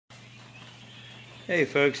Hey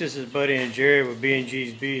folks, this is Buddy and Jerry with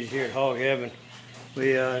B&G's Bees here at Hog Heaven.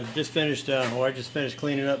 We just finished, I just finished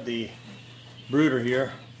cleaning up the brooder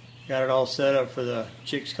here. Got it all set up for the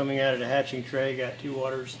chicks coming out of the hatching tray. Got 2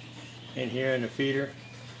 waters in here in the feeder.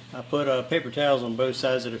 I put paper towels on both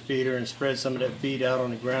sides of the feeder and spread some of that feed out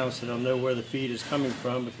on the ground so they'll know where the feed is coming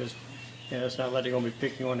from, because it's not like they're going to be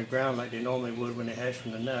picking on the ground like they normally would when they hatch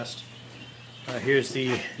from the nest. Here's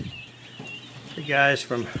the guys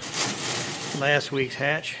from last week's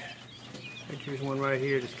hatch. Here's one right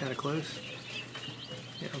here that's kind of close.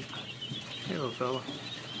 Yeah, hey little fella.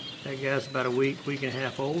 That guy's about a week and a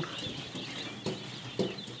half old.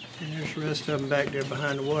 And there's the rest of them back there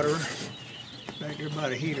behind the waterer, back there by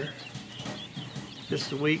the heater. This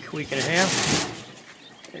is a week and a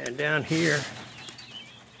half. And down here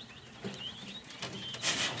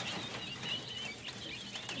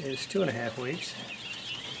is 2.5 weeks.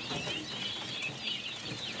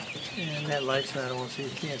 And that light's not on, so you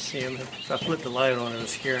can't see them. If I flip the light on, it'll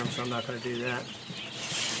scare them, so I'm not going to do that.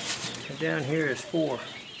 And down here is 4 or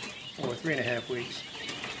 3.5 weeks.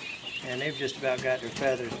 And they've just about got their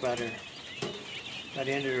feathers by the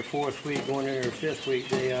end of their 4th week, going into their 5th week.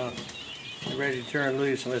 They're ready to turn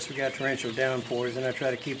loose unless we got torrential downpours, and I try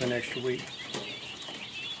to keep an extra week.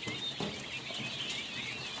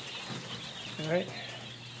 Alright.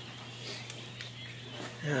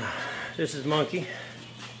 This is Monkey,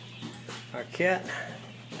 our cat,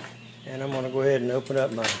 and I'm going to go ahead and open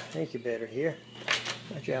up my incubator here.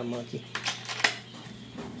 Watch out, Monkey.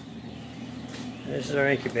 This is our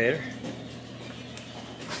incubator.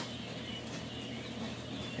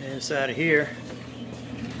 And inside of here,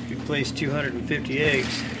 we placed 250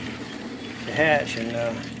 eggs to hatch, and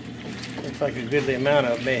looks like a goodly amount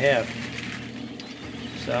of them may have.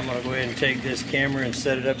 So I'm going to go ahead and take this camera and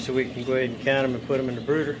set it up so we can go ahead and count them and put them in the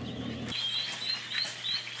brooder.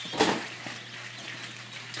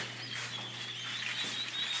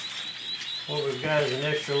 What we've got is an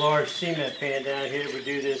extra large cement pan down here that we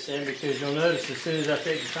do this in, because you'll notice as soon as I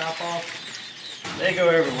take the top off, they go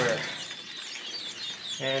everywhere.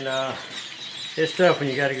 And it's tough when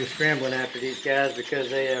you got to go scrambling after these guys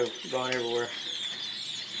because they have gone everywhere.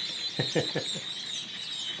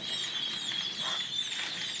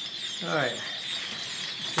 Alright,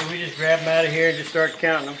 so we just grab them out of here and just start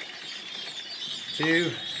counting them. 2,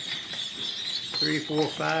 3, 4,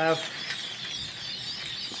 5,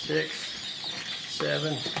 6,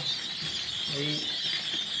 7, 8,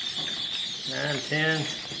 9, 10,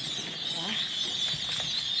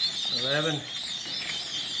 11,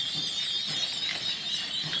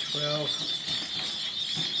 12,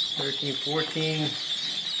 13, 14,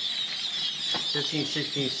 15,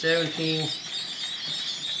 16, 17,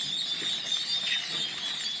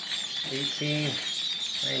 18,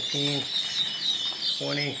 19,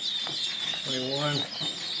 20, 21,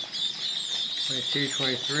 22,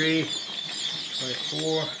 23,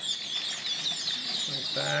 24,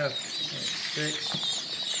 25, 26,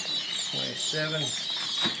 27,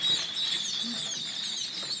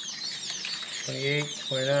 28,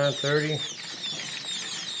 29, 30,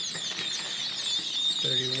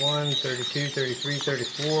 31, 32, 33,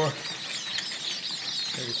 34,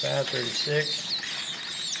 35, 36,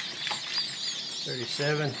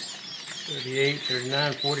 37, 38,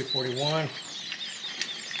 39, 40, 41,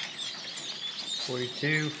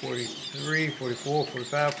 42, 43, 44,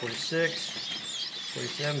 45, 46,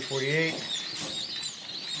 47, 48,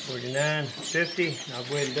 49, 50. I'll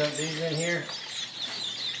go ahead and dump these in here.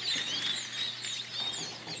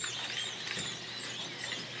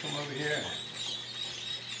 Come over here.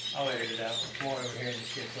 I'll edit it out. Come on over here and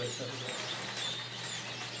just get a place up there.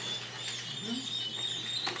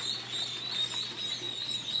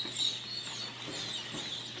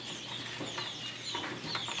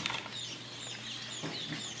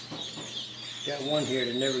 Got one here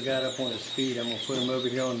that never got up on his feet. I'm going to put him over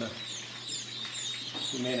here on the...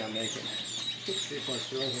 He may not make it. See if I'm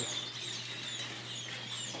still in here.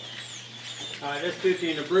 Alright, that's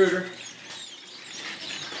 50 in the brooder.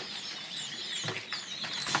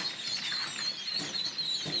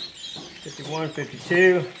 '51,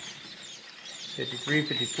 '52, '53,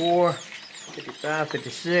 '54, '55,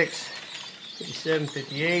 '56, '57,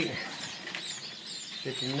 '58,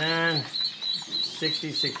 '59,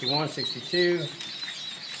 '60, '61, '62,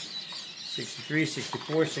 '63,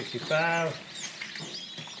 '64, '65,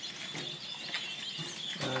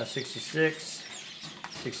 '66,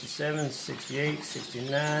 '67, '68,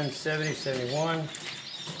 '69, '70, '71,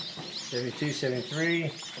 '72,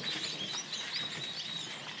 '73,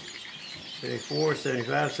 '74,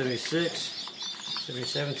 '75, '76,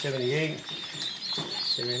 '77, '78,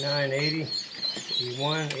 '79, '80,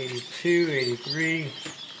 81, 82, 83,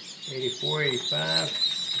 84, 85,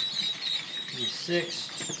 86,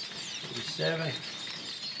 87,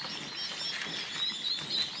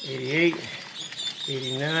 88,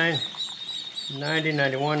 89, 90,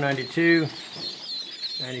 91, 92,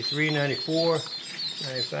 93, 94,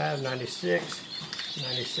 95, 96,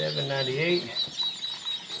 97, 98,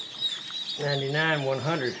 99,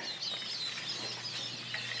 100.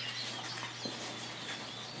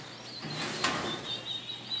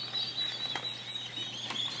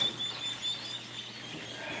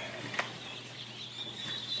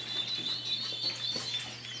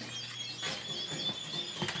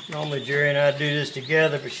 Normally Jerry and I do this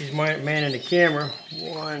together, but she's manning the camera.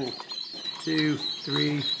 1, 2,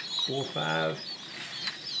 3, 4, 5,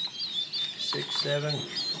 6, 7,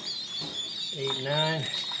 8, 9,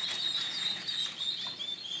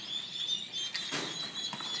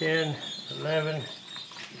 10, 11,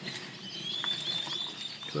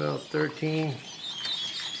 12, 13,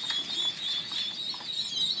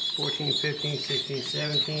 14, 15, 16,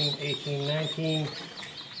 17, 18, 19,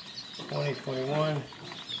 20, 21,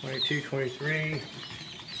 22, 23,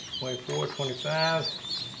 24, 25,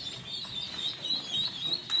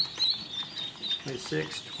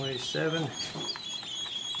 26, 27,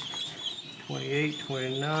 28,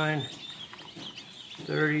 29,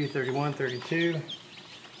 30, 31, 32,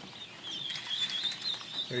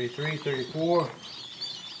 33, 34,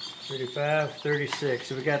 35, 36.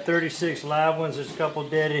 So we got 36 live ones. There's a couple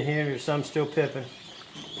dead in here. There's some still pipping.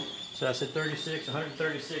 So I said 36,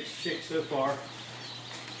 136 chicks so far.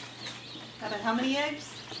 Got how many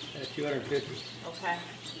eggs? 250. Okay.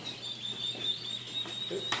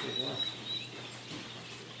 Oops,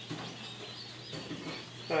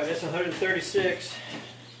 all right, that's 136.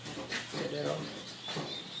 Get that off.